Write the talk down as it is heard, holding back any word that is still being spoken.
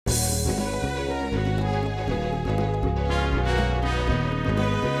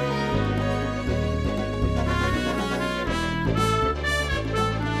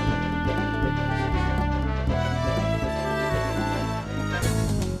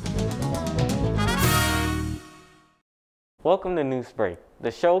Welcome to NewsBreak, the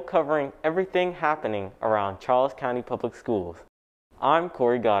show covering everything happening around Charles County Public Schools. I'm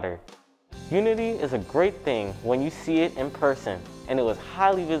Corey Goddard. Unity is a great thing when you see it in person, and it was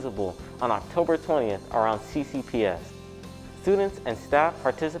highly visible on October 20th around CCPS. Students and staff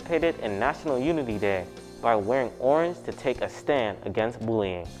participated in National Unity Day by wearing orange to take a stand against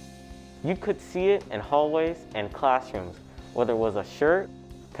bullying. You could see it in hallways and classrooms, whether it was a shirt,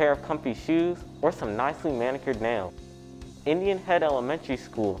 pair of comfy shoes, or some nicely manicured nails. Indian Head Elementary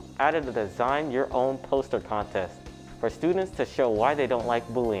School added a Design Your Own poster contest for students to show why they don't like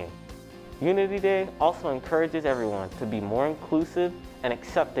bullying. Unity Day also encourages everyone to be more inclusive and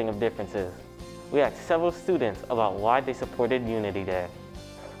accepting of differences. We asked several students about why they supported Unity Day.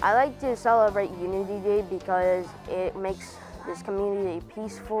 I like to celebrate Unity Day because it makes this community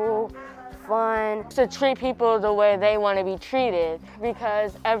peaceful, fun. To treat people the way they want to be treated,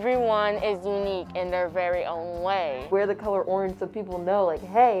 because everyone is unique in their very own way. Wear the color orange so people know, like,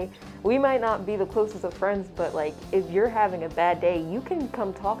 hey, we might not be the closest of friends, but like, if you're having a bad day, you can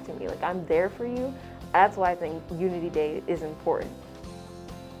come talk to me. Like, I'm there for you. That's why I think Unity Day is important.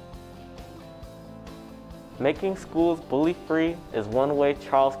 Making schools bully-free is one way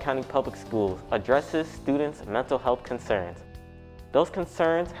Charles County Public Schools addresses students' mental health concerns. Those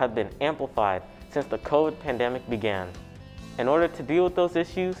concerns have been amplified since the COVID pandemic began. In order to deal with those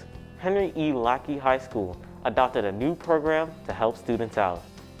issues, Henry E. Lackey High School adopted a new program to help students out.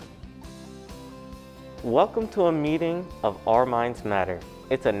 Welcome to a meeting of Our Minds Matter.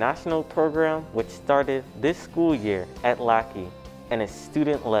 It's a national program which started this school year at Lackey and is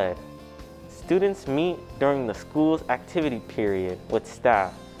student-led. Students meet during the school's activity period with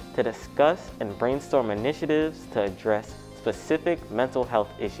staff to discuss and brainstorm initiatives to address specific mental health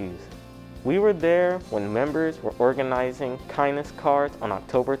issues. We were there when members were organizing kindness cards on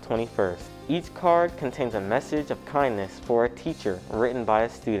October 21st. Each card contains a message of kindness for a teacher written by a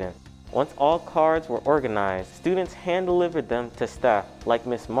student. Once all cards were organized, students hand-delivered them to staff like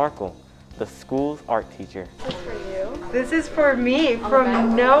Miss Markle, the school's art teacher. This is for you. This is for me,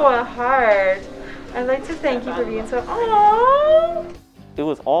 from Noah Hart. I'd like to thank you for being so aww. It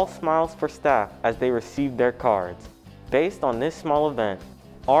was all smiles for staff as they received their cards. Based on this small event,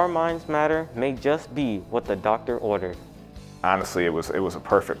 Our Minds Matter may just be what the doctor ordered. Honestly, it was a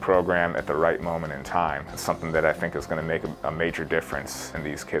perfect program at the right moment in time. It's something that I think is going to make a major difference in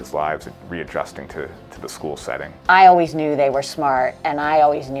these kids' lives, readjusting to the school setting. I always knew they were smart, and I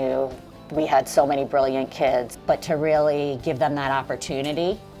always knew we had so many brilliant kids, but to really give them that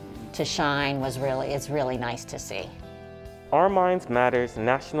opportunity to shine it's really nice to see. Our Minds Matter's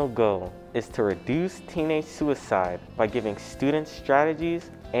national goal is to reduce teenage suicide by giving students strategies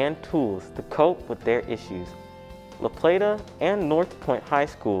and tools to cope with their issues. La Plata and North Point High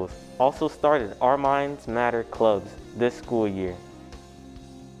Schools also started Our Minds Matter clubs this school year.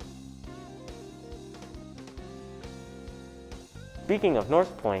 Speaking of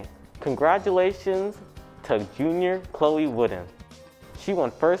North Point, congratulations to junior Chloe Wooden. She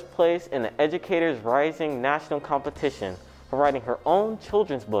won first place in the Educators Rising National Competition for writing her own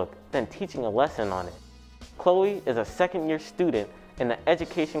children's book, then teaching a lesson on it. Chloe is a second-year student in the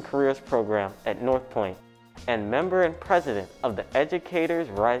Education Careers program at North Point and member and president of the Educators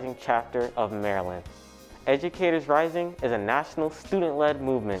Rising chapter of Maryland. Educators Rising is a national student-led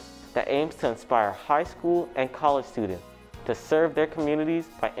movement that aims to inspire high school and college students to serve their communities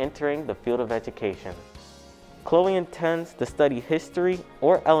by entering the field of education. Chloe intends to study history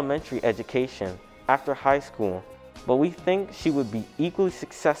or elementary education after high school, but we think she would be equally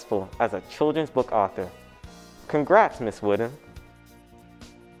successful as a children's book author. Congrats, Miss Wooden.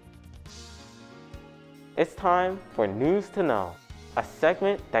 It's time for News to Know, a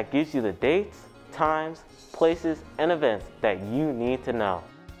segment that gives you the dates, times, places, and events that you need to know.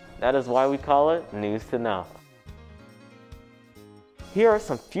 That is why we call it News to Know. Here are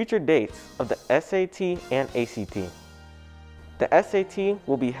some future dates of the SAT and ACT. The SAT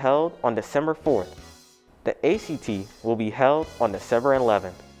will be held on December 4th. The ACT will be held on December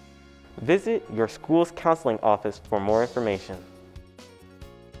 11th. Visit your school's counseling office for more information.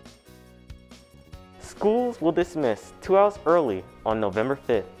 Schools will dismiss 2 hours early on November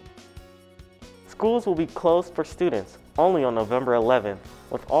 5th. Schools will be closed for students only on November 11th,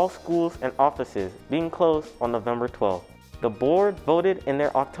 with all schools and offices being closed on November 12th. The board voted in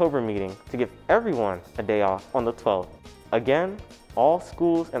their October meeting to give everyone a day off on the 12th. Again, all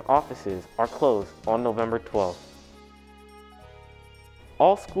schools and offices are closed on November 12th.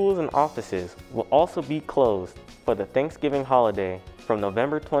 All schools and offices will also be closed for the Thanksgiving holiday from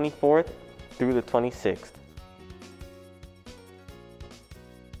November 24th through the 26th.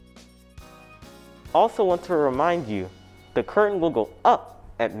 Also want to remind you The curtain will go up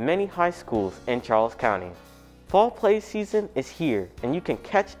at many high schools in Charles County. Fall play season is here, and you can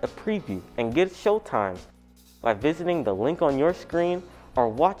catch a preview and get showtime by visiting the link on your screen or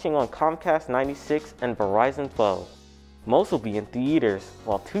watching on Comcast 96 and Verizon 12. Most will be in theaters,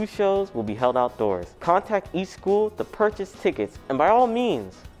 while 2 shows will be held outdoors. Contact each school to purchase tickets, and by all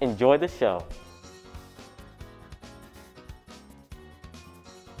means, enjoy the show.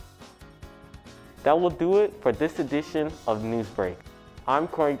 That will do it for this edition of Newsbreak. I'm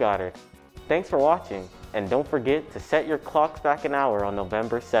Corey Goddard. Thanks for watching, and don't forget to set your clocks back an hour on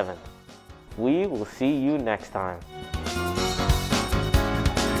November 7th. We will see you next time.